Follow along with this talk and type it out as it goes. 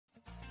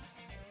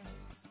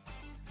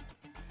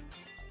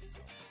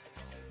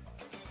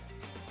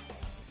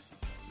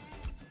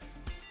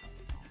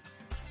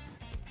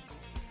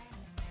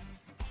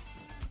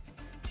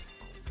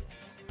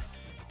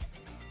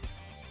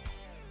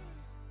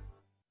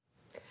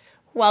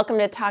Welcome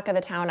to Talk of the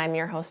Town. I'm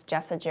your host,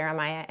 Jessa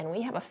Jeremiah, and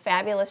we have a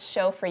fabulous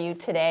show for you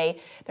today.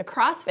 The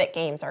CrossFit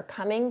Games are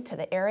coming to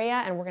the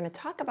area, and we're going to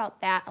talk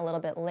about that a little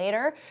bit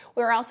later.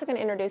 We're also going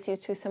to introduce you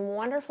to some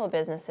wonderful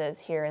businesses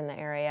here in the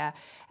area,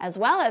 as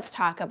well as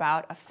talk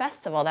about a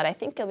festival that I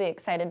think you'll be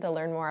excited to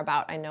learn more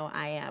about. I know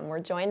I am. We're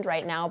joined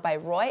right now by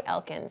Roy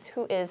Elkins,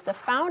 who is the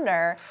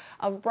founder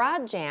of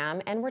Broad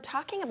Jam, and we're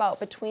talking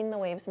about Between the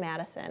Waves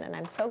Madison, and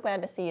I'm so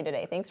glad to see you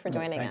today. Thanks for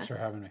joining us. Thanks for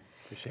having me.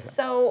 Appreciate it.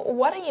 So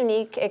what a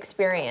unique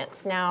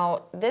experience.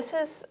 Now, this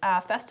is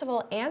a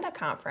festival and a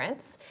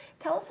conference.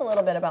 Tell us a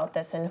little bit about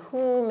this and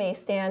who may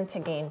stand to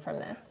gain from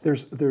this.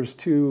 There's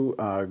two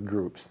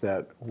groups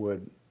that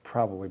would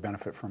probably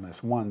benefit from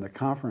this. One, the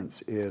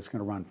conference is going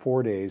to run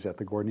 4 days at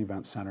the Gordon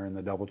Event Center in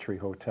the Doubletree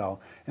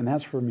Hotel, and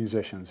that's for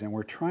musicians. And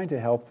we're trying to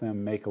help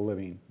them make a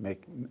living,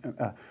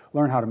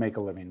 learn how to make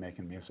a living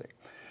making music.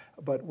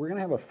 But we're going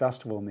to have a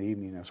festival in the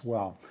evening as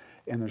well.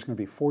 And there's going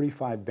to be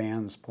 45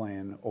 bands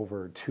playing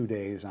over 2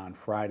 days on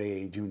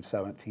Friday, June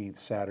 17th,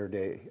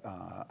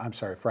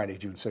 Friday,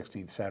 June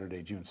 16th,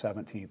 Saturday, June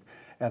 17th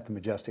at the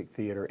Majestic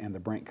Theater and the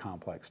Brink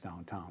Complex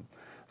downtown.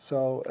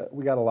 So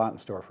we got a lot in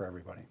store for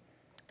everybody.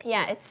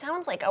 Yeah, it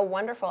sounds like a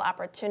wonderful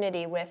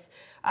opportunity with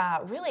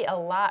really a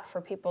lot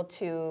for people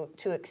to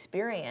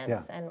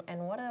experience, Yeah.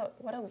 and what a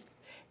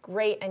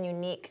great and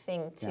unique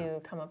thing to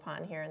come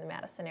upon here in the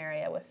Madison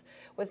area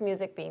with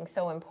music being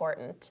so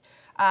important.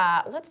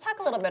 Let's talk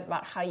a little bit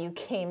about how you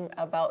came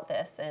about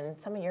this and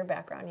some of your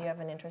background. You have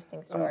an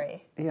interesting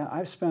story. Yeah,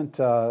 I've spent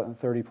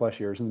 30 plus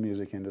years in the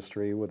music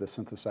industry with a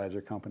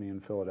synthesizer company in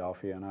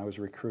Philadelphia, and I was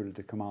recruited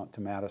to come out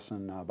to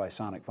Madison by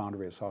Sonic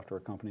Foundry, a software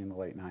company in the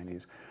late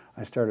 90s.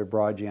 I started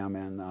Broad Jam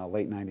in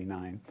late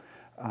 99.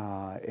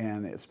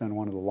 And it's been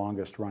one of the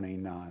longest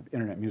running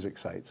internet music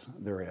sites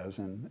there is.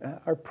 And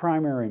our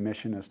primary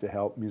mission is to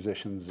help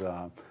musicians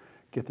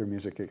get their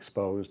music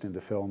exposed into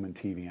film and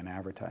TV and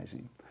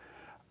advertising.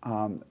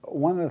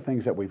 One of the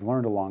things that we've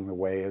learned along the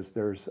way is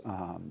there's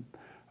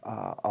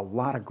a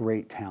lot of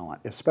great talent,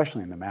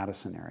 especially in the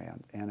Madison area.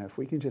 And if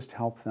we can just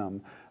help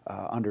them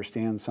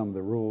understand some of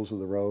the rules of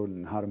the road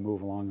and how to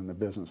move along in the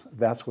business,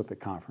 that's what the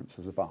conference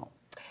is about.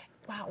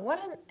 Wow, what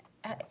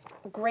a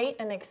great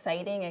and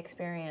exciting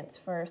experience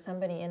for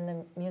somebody in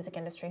the music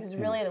industry who's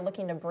really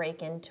looking to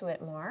break into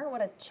it more.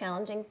 What a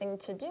challenging thing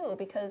to do,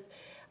 because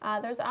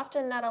there's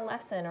often not a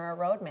lesson or a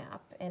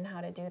roadmap in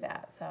how to do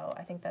that. So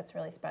I think that's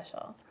really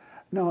special.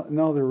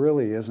 No, there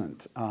really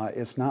isn't.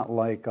 It's not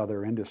like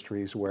other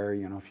industries where,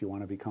 you know, if you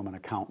want to become an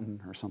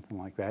accountant or something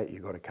like that, you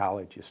go to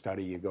college, you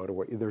study, you go to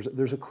work.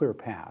 There's a clear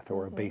path,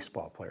 or a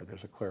baseball player,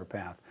 there's a clear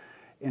path.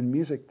 In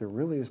music, there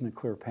really isn't a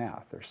clear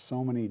path. There's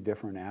so many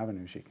different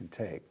avenues you can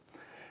take.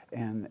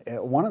 And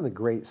one of the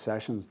great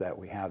sessions that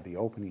we have, the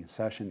opening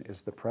session,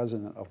 is the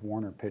president of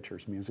Warner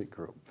Pictures Music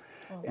Group.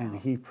 Oh, wow. And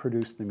he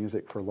produced the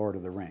music for Lord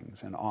of the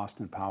Rings and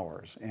Austin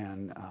Powers.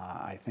 And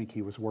I think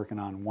he was working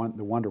on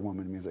the Wonder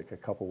Woman music a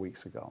couple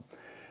weeks ago.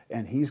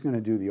 And he's going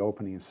to do the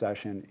opening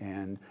session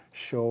and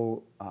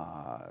show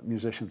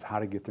musicians how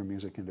to get their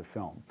music into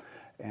film.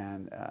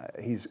 And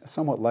he's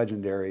somewhat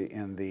legendary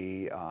in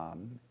the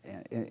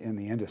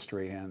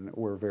industry, and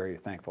we're very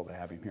thankful to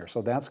have him here.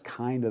 So that's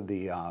kind of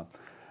the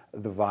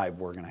vibe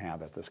we're going to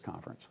have at this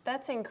conference.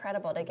 That's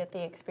incredible to get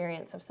the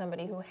experience of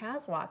somebody who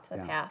has walked the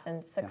path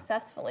and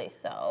successfully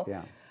so.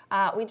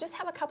 Yeah. We just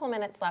have a couple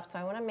minutes left, so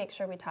I want to make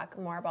sure we talk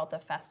more about the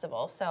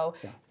festival. So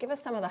give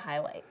us some of the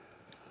highlights.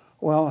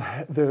 Well,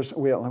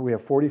 we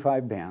have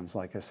 45 bands,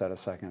 like I said a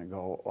second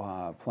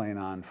ago, playing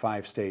on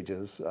 5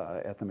 stages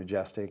at the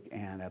Majestic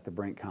and at the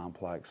Brink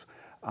Complex.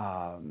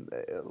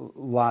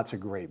 Lots of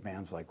great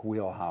bands like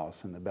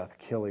Wheelhouse and the Beth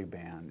Killey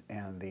Band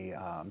and the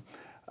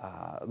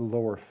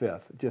Lower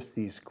Fifth, just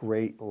these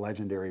great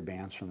legendary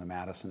bands from the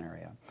Madison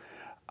area.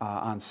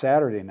 On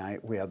Saturday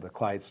night, we have the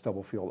Clyde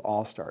Stubblefield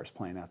All-Stars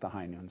playing at the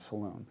High Noon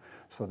Saloon.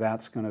 So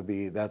that's going to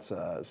be,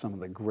 some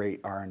of the great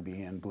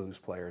R&B and blues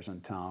players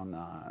in town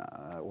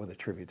with a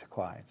tribute to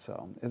Clyde.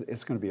 So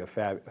it's going to be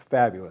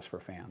fabulous for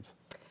fans.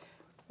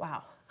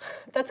 Wow,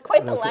 that's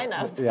quite the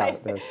lineup. Yeah,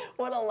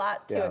 what a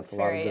lot to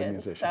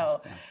experience. It's a lot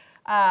of good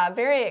musicians. So,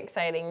 very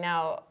exciting.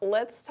 Now,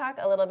 let's talk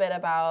a little bit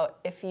about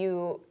if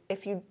you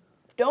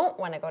don't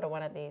want to go to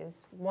one of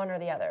these, one or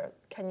the other,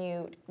 can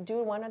you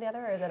do one or the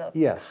other, or is it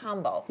a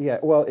combo? Yeah,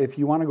 well, if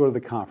you want to go to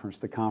the conference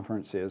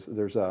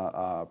there's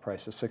a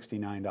price, a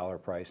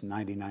 $69 price,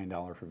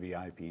 $99 for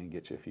VIP, and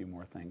get you a few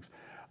more things.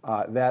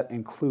 That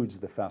includes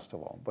the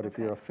festival. But if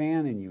you're a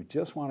fan and you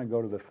just want to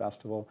go to the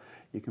festival,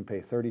 you can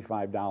pay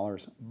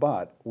 $35.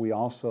 But we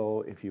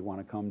also, if you want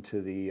to come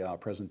to the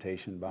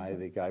presentation by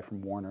the guy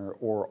from Warner,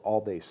 or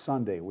All Day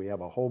Sunday, we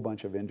have a whole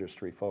bunch of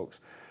industry folks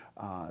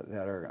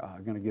that are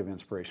going to give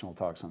inspirational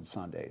talks on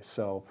Sunday.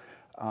 So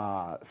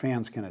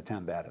fans can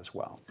attend that as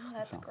well. Oh,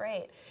 that's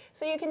great.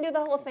 So you can do the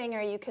whole thing,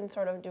 or you can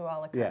sort of do a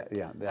la carte.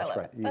 Yeah, that's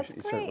right. You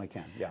certainly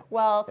can, yeah.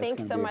 Well,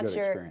 thanks so much.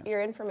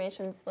 Your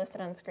information's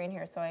listed on screen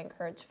here, so I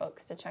encourage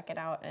folks to check it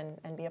out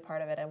and be a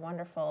part of it. A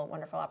wonderful,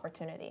 wonderful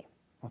opportunity.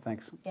 Well,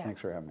 thanks. Yeah.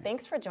 Thanks for having me.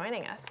 Thanks for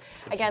joining us.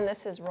 Again,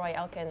 this is Roy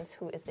Elkins,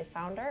 who is the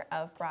founder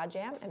of Broad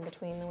Jam and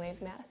Between the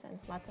Waves Madison.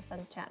 Lots of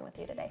fun chatting with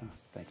you today.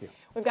 Thank you.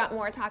 We've got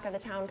more Talk of the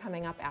Town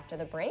coming up after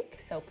the break,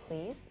 so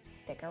please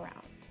stick around.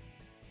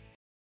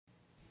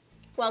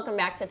 Welcome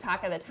back to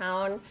Talk of the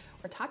Town.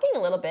 We're talking a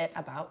little bit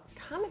about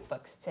comic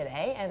books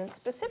today, and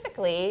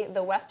specifically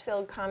the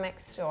Westfield Comic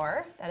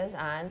Store that is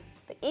on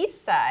the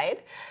East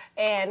Side.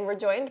 And we're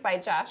joined by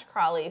Josh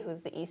Crawley, who's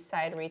the East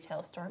Side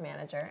Retail Store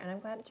Manager, and I'm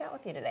glad to chat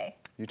with you today.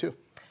 You too.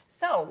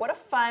 So, what a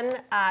fun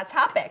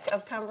topic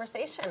of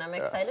conversation. I'm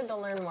excited to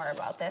learn more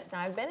about this. Now,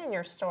 I've been in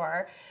your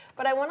store,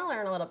 but I want to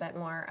learn a little bit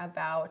more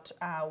about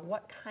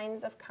what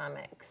kinds of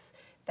comics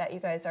that you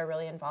guys are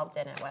really involved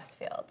in at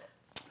Westfield.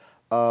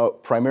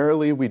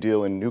 Primarily, we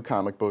deal in new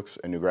comic books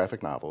and new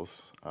graphic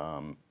novels.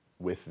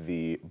 With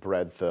the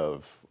breadth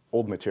of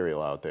old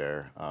material out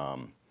there,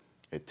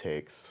 it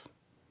takes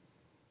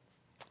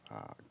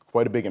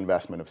quite a big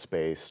investment of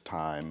space,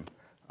 time,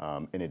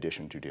 in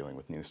addition to dealing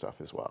with new stuff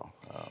as well.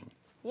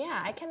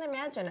 Yeah, I can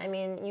imagine. I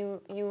mean,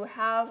 you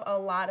have a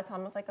lot, it's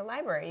almost like a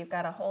library. You've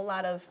got a whole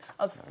lot of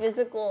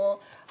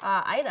physical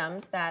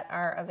items that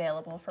are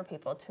available for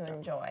people to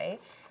enjoy.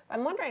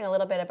 I'm wondering a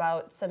little bit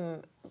about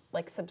some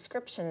like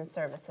subscription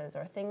services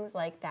or things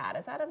like that.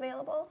 Is that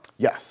available?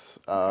 Yes,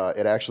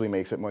 it actually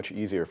makes it much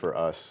easier for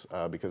us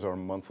because our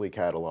monthly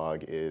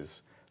catalog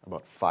is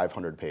about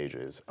 500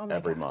 pages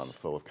every month,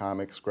 full of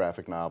comics,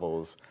 graphic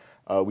novels.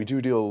 We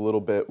do deal a little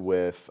bit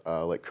with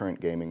like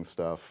current gaming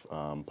stuff,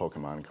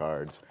 Pokemon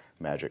cards,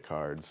 Magic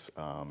cards,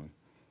 and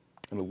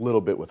a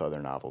little bit with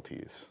other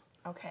novelties.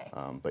 Okay.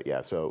 But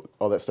yeah, so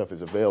all that stuff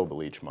is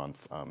available each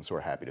month, so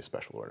we're happy to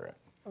special order it.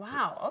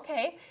 Wow,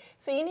 okay.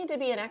 So you need to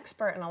be an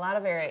expert in a lot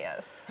of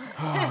areas.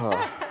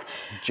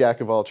 Jack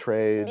of all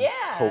trades, Yeah.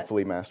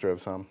 hopefully master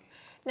of some.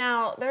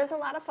 Now, there's a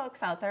lot of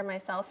folks out there,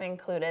 myself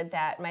included,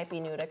 that might be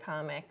new to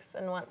comics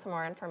and want some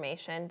more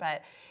information,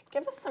 but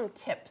give us some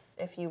tips,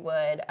 if you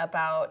would,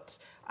 about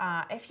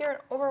if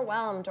you're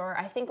overwhelmed, or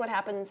I think what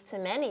happens to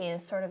many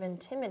is sort of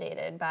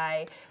intimidated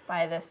by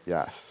this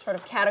sort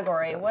of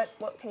category. Yes.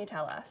 What can you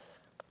tell us?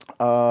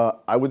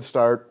 I would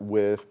start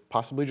with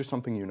possibly just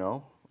something you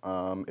know.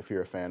 If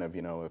you're a fan of,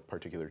 a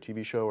particular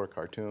TV show or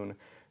cartoon,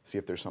 see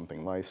if there's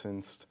something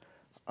licensed.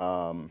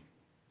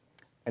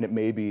 And it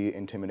may be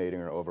intimidating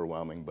or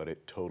overwhelming, but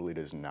it totally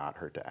does not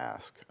hurt to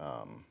ask.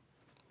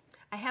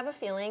 I have a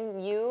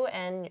feeling you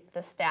and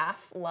the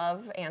staff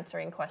love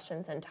answering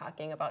questions and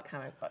talking about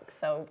comic books,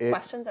 so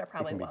questions are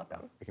probably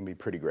welcome. It can be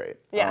pretty great.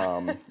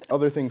 Yeah.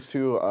 Other things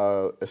too,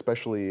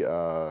 especially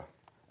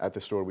at the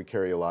store, we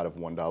carry a lot of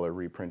 $1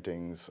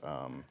 reprintings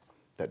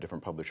that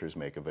different publishers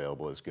make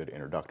available as good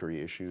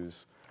introductory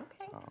issues.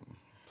 Okay.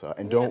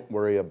 And don't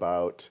worry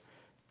about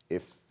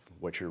if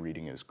what you're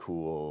reading is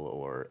cool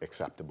or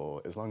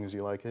acceptable. As long as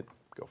you like it,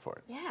 go for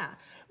it. Yeah.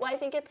 Well, I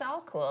think it's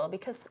all cool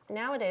because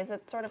nowadays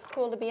it's sort of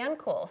cool to be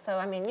uncool. So,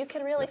 I mean, you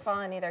could really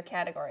fall in either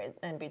category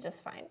and be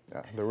just fine.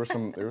 Yeah, there were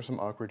some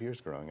awkward years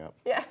growing up.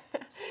 Yeah.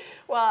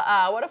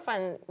 Well, what a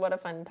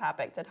fun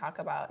topic to talk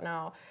about.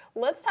 Now,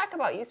 let's talk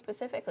about you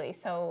specifically.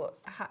 So,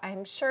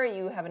 I'm sure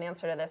you have an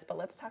answer to this, but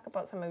let's talk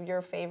about some of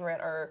your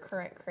favorite or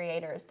current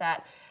creators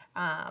that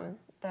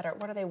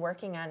what are they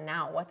working on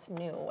now? What's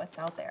new? What's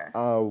out there?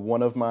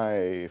 One of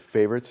my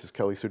favorites is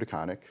Kelly Sue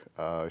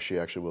DeConnick. She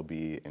actually will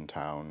be in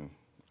town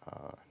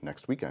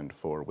next weekend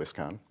for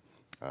WisCon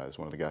as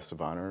one of the guests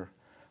of honor.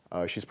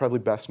 She's probably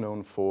best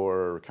known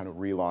for kind of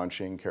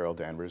relaunching Carol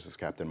Danvers as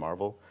Captain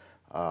Marvel.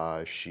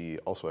 She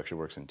also actually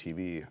works in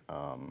TV.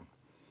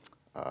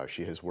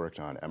 She has worked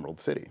on Emerald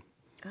City.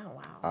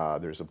 Oh, wow.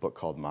 There's a book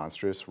called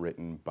Monstrous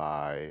written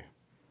by,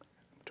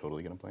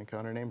 totally gonna blank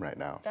on her name right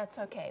now. That's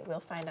okay.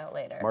 We'll find out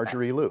later.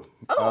 Marjorie Liu,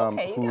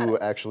 okay, who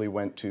actually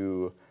went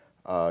to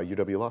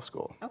UW Law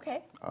School.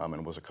 Okay.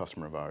 And was a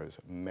customer of ours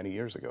many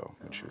years ago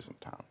when she was in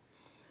town.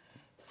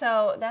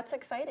 So that's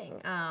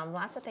exciting.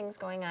 Lots of things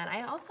going on.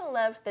 I also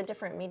love the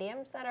different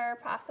mediums that are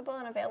possible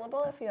and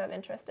available if you have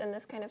interest in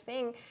this kind of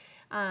thing.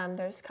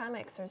 There's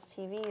comics, there's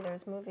TV,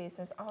 there's movies,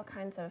 there's all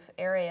kinds of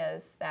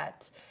areas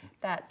that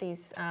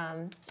these,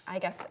 I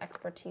guess,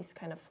 expertise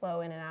kind of flow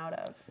in and out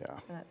of. Yeah.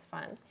 And that's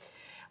fun.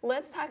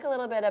 Let's talk a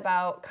little bit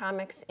about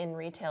comics in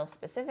retail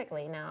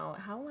specifically. Now,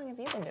 how long have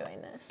you been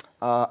doing this?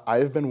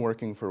 I've been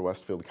working for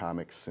Westfield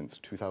Comics since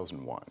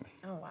 2001.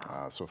 Oh,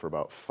 wow. So for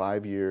about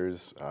 5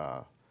 years,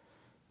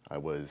 I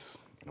was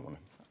an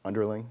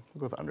underling.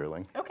 We'll go with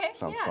underling. Okay,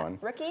 Sounds yeah. fun.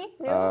 Rookie,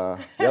 new?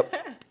 Yep.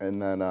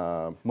 And then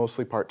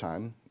mostly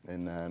part-time.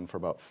 And then for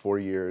about 4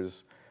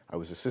 years, I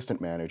was assistant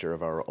manager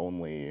of our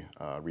only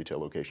retail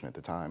location at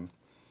the time.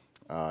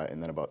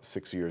 And then about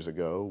 6 years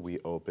ago, we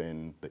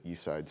opened the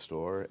East Side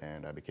store,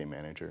 and I became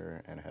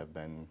manager and have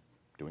been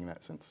doing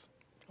that since.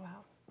 Wow.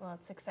 Well,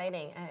 it's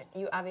exciting.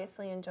 You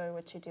obviously enjoy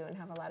what you do and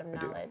have a lot of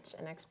knowledge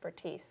and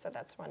expertise, so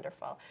that's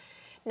wonderful.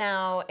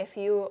 Now, if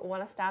you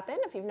want to stop in,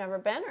 if you've never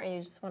been, or you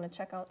just want to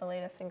check out the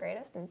latest and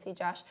greatest and see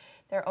Josh,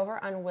 they're over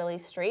on Willie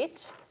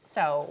Street.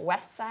 So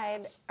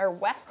Westfield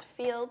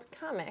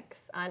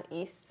Comics on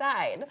East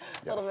Side.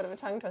 A little bit of a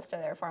tongue twister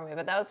there for me,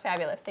 but that was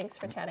fabulous. Thanks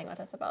for chatting with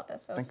us about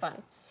this. It was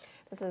fun.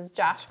 This is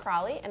Josh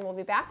Crawley, and we'll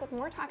be back with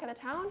more Talk of the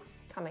Town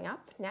coming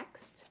up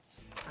next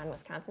on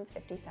Wisconsin's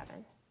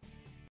 57.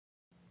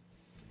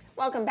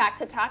 Welcome back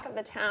to Talk of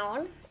the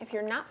Town. If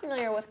you're not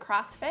familiar with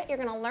CrossFit, you're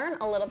going to learn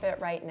a little bit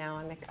right now.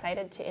 I'm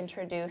excited to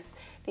introduce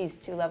these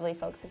two lovely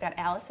folks. We've got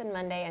Allison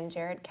Monday and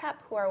Jared Kep,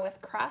 who are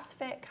with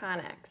CrossFit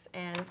Connex.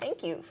 And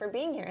thank you for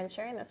being here and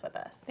sharing this with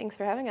us. Thanks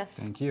for having us.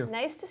 Thank you.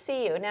 Nice to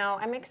see you. Now,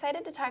 I'm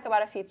excited to talk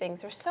about a few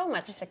things. There's so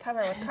much to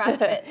cover with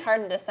CrossFit. It's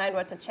hard to decide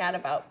what to chat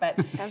about, but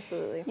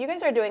Absolutely. you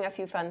guys are doing a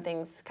few fun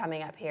things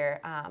coming up here.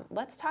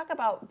 Let's talk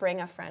about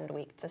Bring a Friend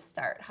Week to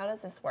start. How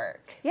does this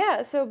work?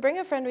 Yeah, so Bring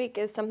a Friend Week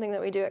is something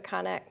that we do at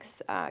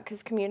Connex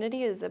because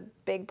community is a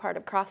big part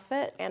of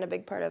CrossFit and a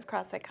big part of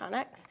CrossFit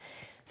Connex.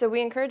 So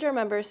we encourage our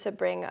members to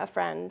bring a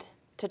friend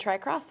to try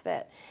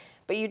CrossFit,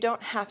 but you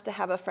don't have to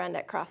have a friend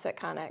at CrossFit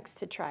Connex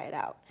to try it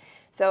out.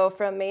 So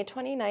from May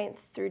 29th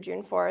through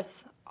June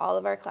 4th, all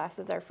of our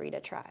classes are free to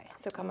try.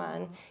 So come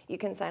on, you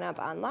can sign up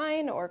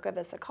online or give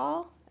us a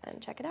call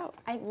and check it out.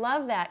 I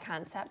love that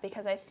concept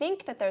because I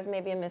think that there's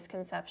maybe a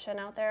misconception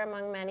out there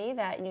among many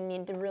that you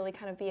need to really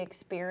kind of be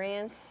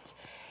experienced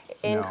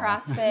in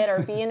CrossFit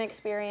or be an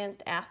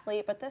experienced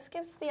athlete, but this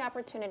gives the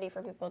opportunity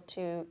for people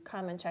to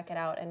come and check it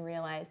out and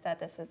realize that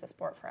this is a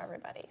sport for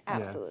everybody. So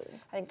Absolutely.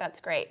 I think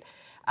that's great.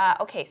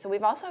 Okay, so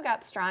we've also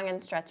got Strong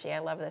and Stretchy. I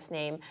love this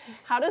name.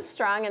 How does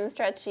Strong and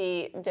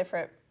Stretchy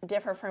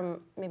differ from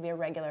maybe a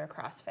regular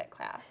CrossFit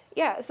class?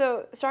 Yeah,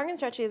 so Strong and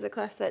Stretchy is a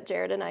class that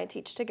Jared and I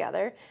teach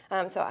together.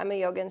 So I'm a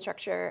yoga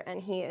instructor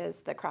and he is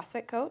the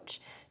CrossFit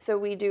coach. So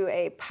we do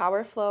a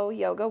power flow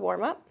yoga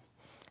warm-up.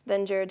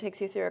 Then Jared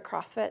takes you through a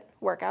CrossFit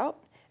workout,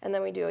 and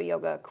then we do a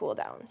yoga cool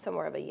down, so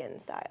more of a yin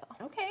style.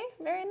 Okay,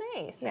 very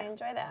nice. I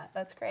enjoy that.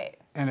 That's great.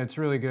 And it's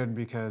really good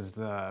because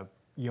the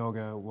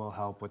yoga will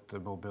help with the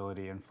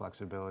mobility and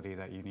flexibility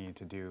that you need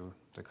to do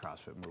the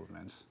CrossFit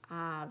movements.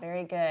 Ah,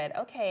 very good.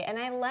 Okay, and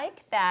I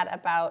like that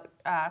about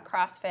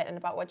CrossFit and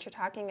about what you're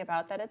talking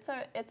about, that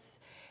it's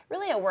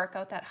really a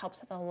workout that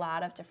helps with a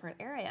lot of different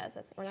areas.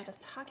 We're not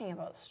just talking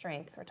about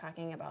strength, we're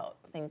talking about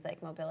things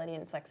like mobility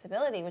and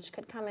flexibility, which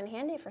could come in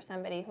handy for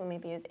somebody who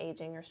maybe is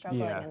aging or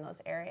struggling in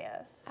those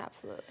areas.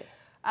 Absolutely.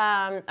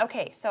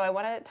 Okay, so I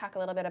want to talk a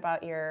little bit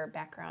about your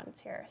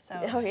backgrounds here. So,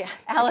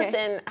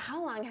 Allison,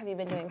 how long have you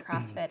been doing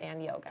CrossFit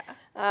and yoga?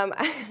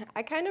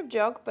 I kind of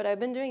joke, but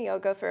I've been doing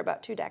yoga for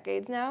about 2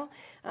 decades now,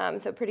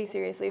 so pretty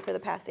seriously for the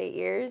past 8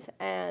 years,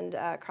 and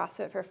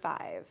CrossFit for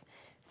 5.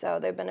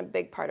 So they've been a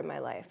big part of my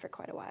life for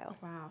quite a while.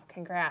 Wow,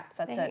 congrats.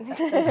 That's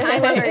some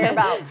time under your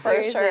belt for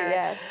Seriously, sure.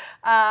 yes.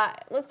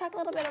 Let's talk a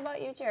little bit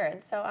about you,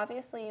 Jared. So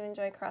obviously you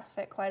enjoy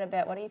CrossFit quite a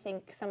bit. What do you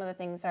think some of the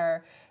things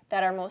are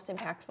that are most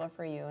impactful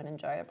for you and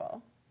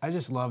enjoyable? I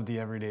just love the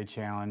everyday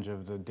challenge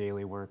of the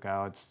daily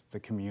workouts, the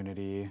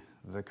community,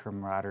 the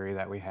camaraderie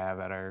that we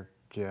have at our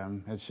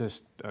gym. It's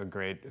just a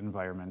great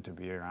environment to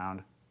be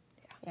around.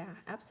 Yeah,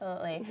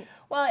 absolutely.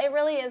 Well, it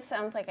really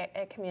sounds like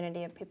a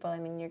community of people. I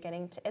mean,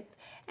 it's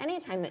any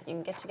time that you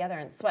can get together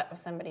and sweat with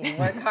somebody and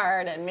work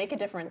hard and make a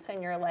difference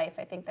in your life,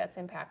 I think that's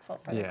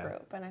impactful for the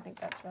group. And I think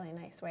that's a really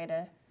nice way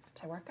to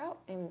work out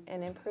and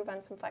improve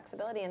on some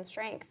flexibility and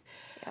strength.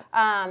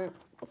 Yep.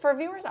 For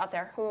viewers out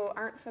there who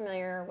aren't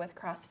familiar with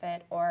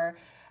CrossFit or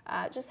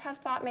just have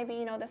thought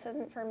maybe, this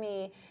isn't for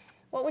me,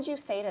 what would you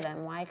say to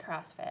them? Why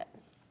CrossFit?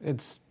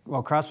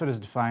 CrossFit is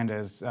defined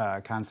as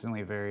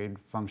constantly varied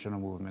functional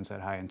movements at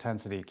high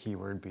intensity,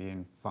 keyword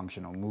being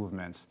functional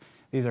movements.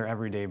 These are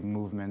everyday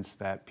movements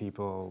that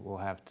people will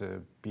have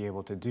to be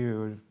able to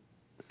do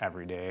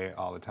every day,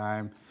 all the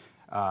time.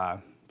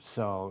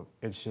 So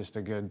it's just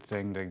a good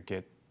thing to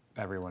get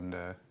everyone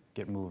to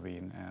get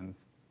moving and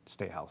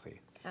stay healthy.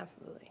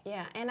 Absolutely.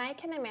 Yeah, and I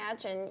can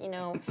imagine,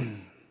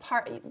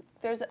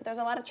 there's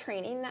a lot of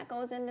training that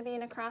goes into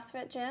being a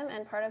CrossFit gym,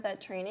 and part of that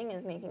training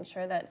is making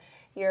sure that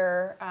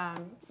your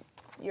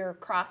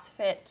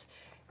CrossFit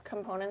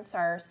components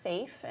are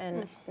safe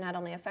and not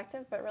only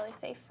effective, but really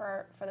safe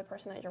for the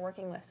person that you're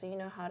working with. So you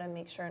know how to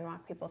make sure and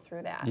walk people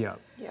through that. Yep.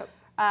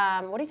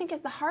 What do you think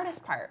is the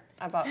hardest part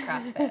about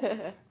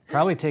CrossFit?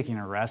 Probably taking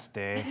a rest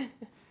day.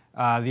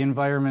 The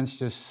environment's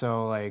just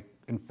so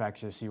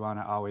infectious. You want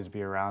to always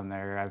be around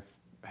there. I've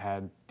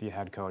had the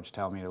head coach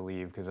tell me to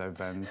leave because I've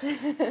been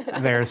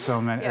there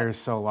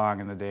so long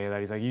in the day that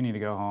he's like, you need to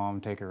go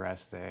home, take a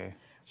rest day.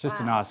 It's just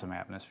an awesome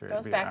atmosphere. Goes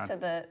to be back around.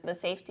 to the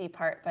safety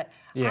part, but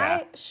Yeah.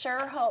 I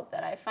sure hope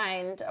that I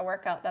find a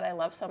workout that I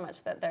love so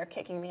much that they're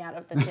kicking me out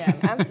of the gym.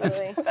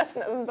 Absolutely. That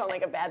doesn't sound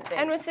like a bad thing.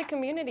 And with the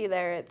community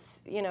there, it's,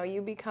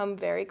 you become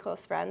very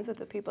close friends with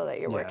the people that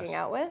you're working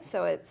out with.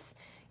 So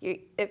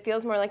it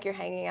feels more like you're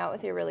hanging out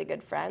with your really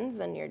good friends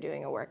than you're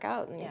doing a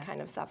workout and you're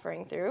kind of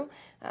suffering through.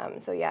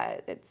 So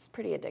yeah, it's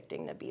pretty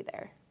addicting to be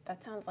there.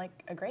 That sounds like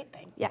a great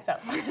thing. Yeah, So.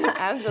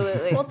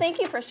 absolutely. Well, thank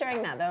you for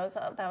sharing that. That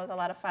was a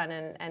lot of fun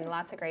and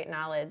lots of great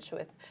knowledge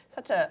with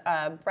such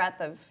a breadth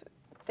of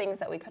things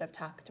that we could have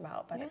talked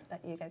about, but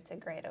that you guys did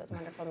great. It was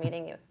wonderful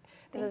meeting you.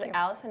 This is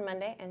Allison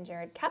Monday and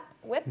Jared Kep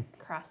with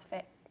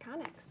CrossFit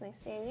Connex. Nice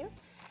seeing you.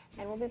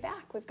 And we'll be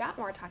back. We've got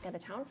more Talk of the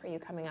Town for you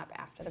coming up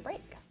after the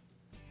break.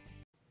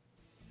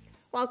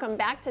 Welcome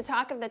back to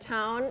Talk of the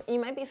Town. You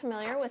might be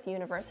familiar with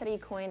University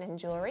Coin and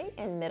Jewelry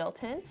in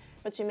Middleton,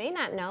 but you may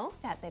not know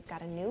that they've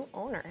got a new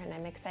owner, and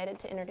I'm excited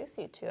to introduce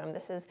you to him.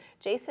 This is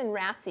Jason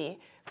Rassi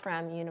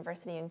from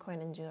University and Coin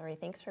and Jewelry.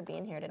 Thanks for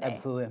being here today.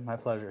 Absolutely, my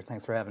pleasure.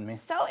 Thanks for having me.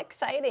 So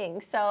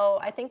exciting. So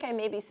I think I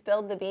maybe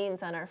spilled the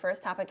beans on our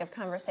first topic of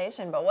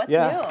conversation, but what's new?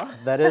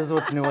 That is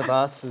what's new with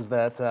us is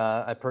that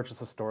I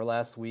purchased a store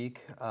last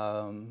week.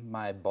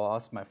 My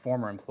boss, my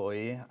former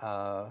employee,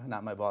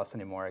 not my boss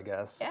anymore, I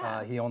guess,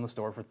 he owned the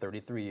store for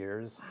 33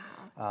 years.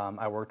 Wow.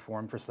 I worked for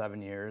him for 7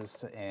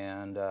 years,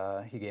 and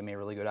he gave me a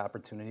really good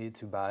opportunity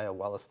to buy a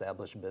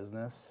well-established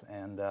business,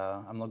 and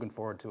I'm looking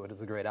forward to it.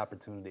 It's a great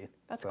opportunity.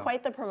 That's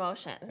quite the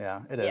promotion.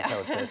 Yeah, it is, I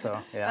would say so.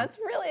 Yeah. That's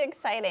really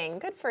exciting.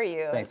 Good for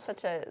you. Thanks.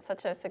 It's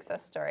such a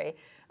success story.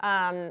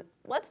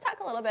 Let's talk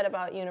a little bit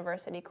about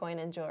University Coin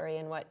and Jewelry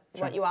and what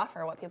you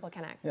offer, what people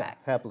can expect. Yeah,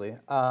 happily.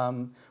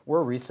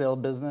 We're a resale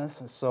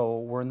business, so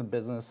we're in the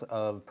business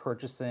of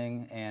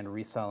purchasing and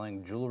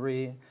reselling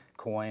jewelry,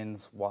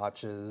 coins,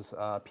 watches,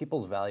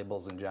 people's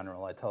valuables in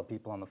general. I tell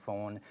people on the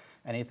phone,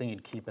 anything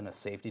you'd keep in a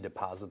safety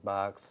deposit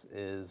box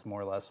is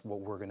more or less what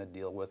we're going to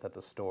deal with at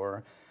the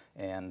store.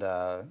 And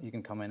you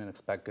can come in and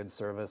expect good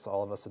service.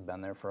 All of us have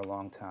been there for a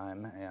long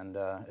time, and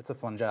it's a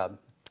fun job.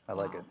 I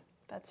like it.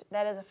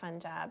 That is a fun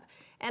job.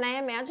 And I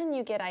imagine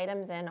you get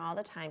items in all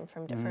the time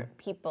from different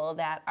people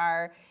that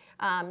are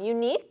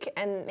unique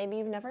and maybe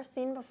you've never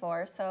seen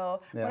before.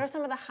 So what are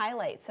some of the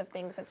highlights of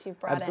things that you've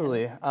brought in?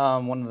 Absolutely.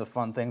 One of the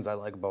fun things I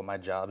like about my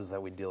job is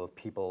that we deal with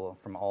people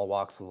from all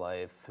walks of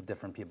life.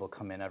 Different people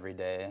come in every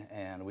day,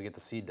 and we get to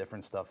see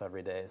different stuff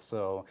every day.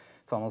 So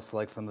it's almost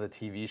like some of the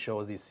TV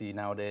shows you see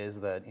nowadays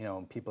that, you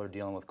know, people are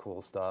dealing with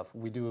cool stuff.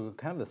 We do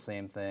kind of the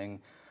same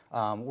thing.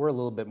 We're a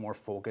little bit more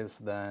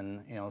focused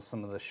than, you know,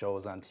 some of the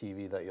shows on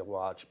TV that you'll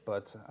watch.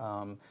 But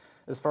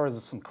as far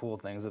as some cool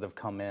things that have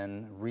come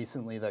in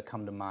recently that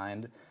come to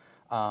mind,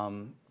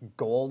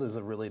 gold is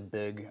a really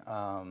big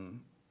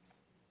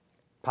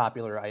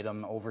popular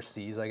item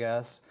overseas, I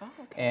guess. Oh,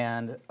 okay.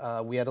 And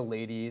we had a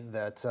lady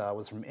that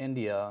was from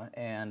India,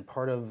 and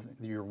part of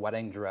your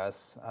wedding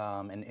dress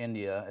in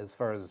India, as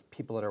far as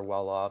people that are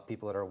well off,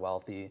 people that are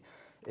wealthy,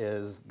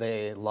 is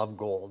they love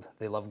gold.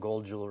 They love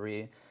gold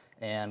jewelry.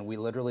 And we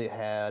literally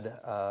had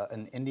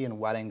an Indian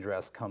wedding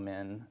dress come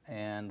in,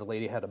 and the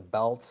lady had a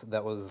belt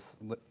that was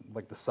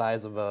like the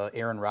size of a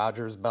Aaron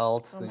Rodgers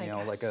belt, Oh my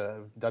gosh. like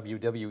a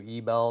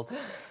WWE belt.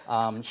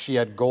 She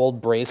had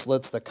gold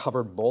bracelets that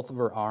covered both of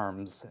her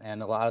arms,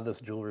 and a lot of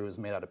this jewelry was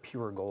made out of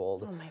pure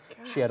gold. Oh my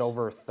gosh. She had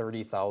over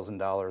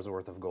 $30,000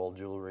 worth of gold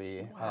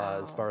jewelry Wow.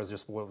 as far as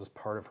just what was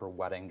part of her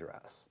wedding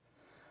dress.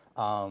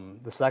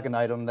 The second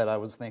item that I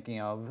was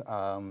thinking of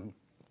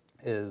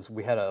is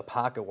we had a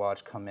pocket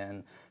watch come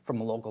in from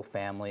a local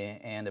family,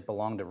 and it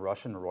belonged to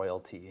Russian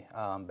royalty.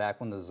 Back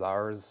when the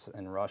czars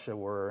in Russia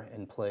were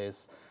in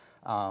place,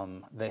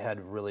 they had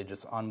really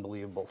just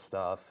unbelievable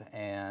stuff,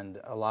 and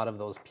a lot of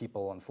those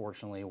people,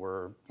 unfortunately,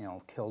 were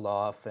killed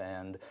off,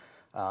 and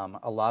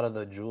a lot of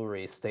the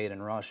jewelry stayed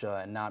in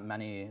Russia, and not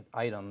many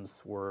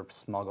items were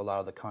smuggled out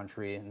of the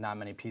country. Not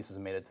many pieces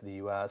made it to the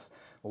U.S.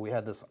 Well, we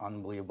had this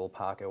unbelievable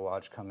pocket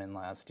watch come in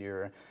last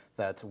year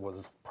that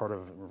was part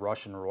of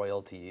Russian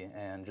royalty,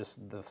 and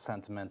just the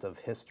sentiment of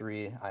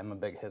history. I'm a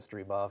big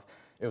history buff.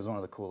 It was one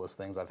of the coolest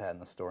things I've had in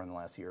the store in the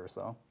last year or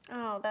so.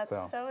 Oh, that's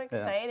so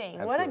exciting.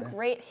 Yeah, what a absolutely.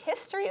 great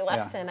history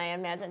lesson, I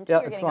imagine, too. Yeah,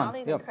 You're it's getting fun. all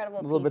these Yep. incredible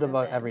a little bit pieces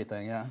about in.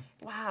 everything, yeah.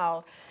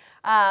 Wow.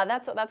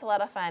 That's a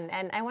lot of fun.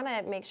 And I want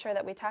to make sure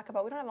that we talk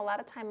about, we don't have a lot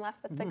of time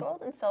left, but the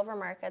gold and silver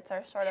markets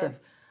are sort of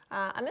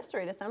a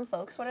mystery to some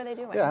folks. What are they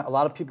doing? Yeah, a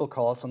lot of people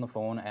call us on the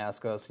phone,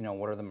 ask us,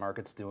 what are the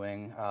markets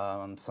doing?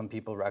 Some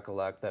people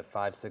recollect that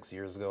 5-6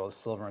 years ago,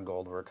 silver and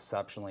gold were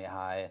exceptionally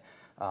high.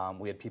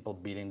 We had people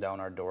beating down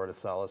our door to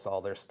sell us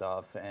all their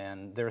stuff,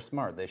 and they're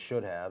smart. They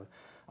should have.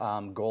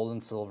 Gold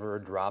and silver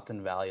dropped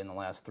in value in the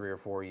last 3 or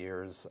 4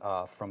 years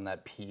from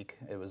that peak.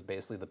 It was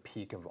basically the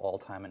peak of all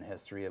time in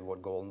history of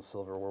what gold and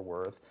silver were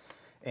worth.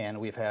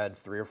 And we've had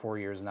 3 or 4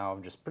 years now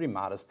of just pretty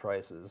modest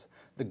prices.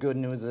 The good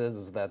news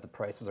is that the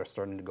prices are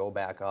starting to go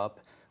back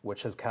up,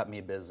 which has kept me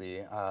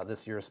busy.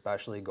 This year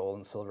especially, gold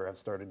and silver have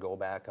started to go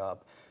back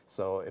up.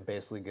 So it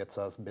basically gets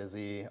us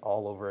busy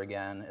all over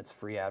again. It's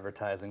free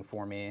advertising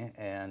for me,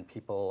 and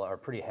people are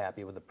pretty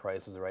happy with the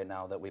prices right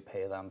now that we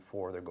pay them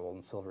for their gold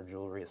and silver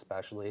jewelry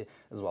especially,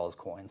 as well as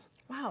coins.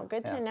 Wow,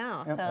 good Yeah. to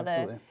know. Yep, so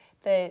absolutely.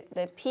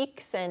 the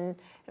peaks and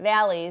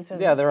valleys of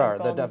Yeah, there of are. There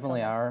gold and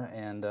definitely silver. are.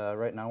 And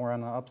right now we're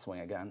on the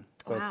upswing again.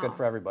 So it's good Wow.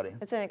 for everybody.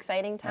 It's an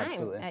exciting time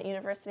Absolutely. at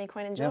University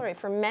Coin and Yep. Jewelry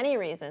for many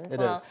reasons. It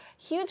well, is.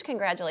 huge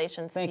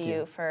congratulations Thank to you.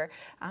 you for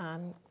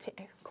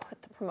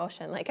quite the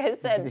promotion. Like I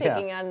said, Yeah.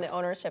 taking on the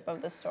ownership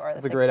of the store.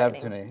 It's a great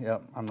opportunity.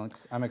 Yep,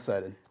 I'm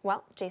excited.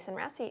 Well, Jason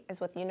Rassi is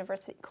with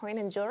University Coin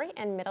and Jewelry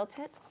in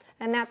Middleton.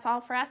 And that's all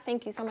for us.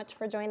 Thank you so much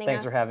for joining us.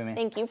 Thanks for having me.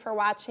 Thank you for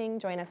watching.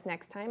 Join us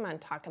next time on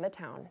Talk of the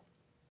Town.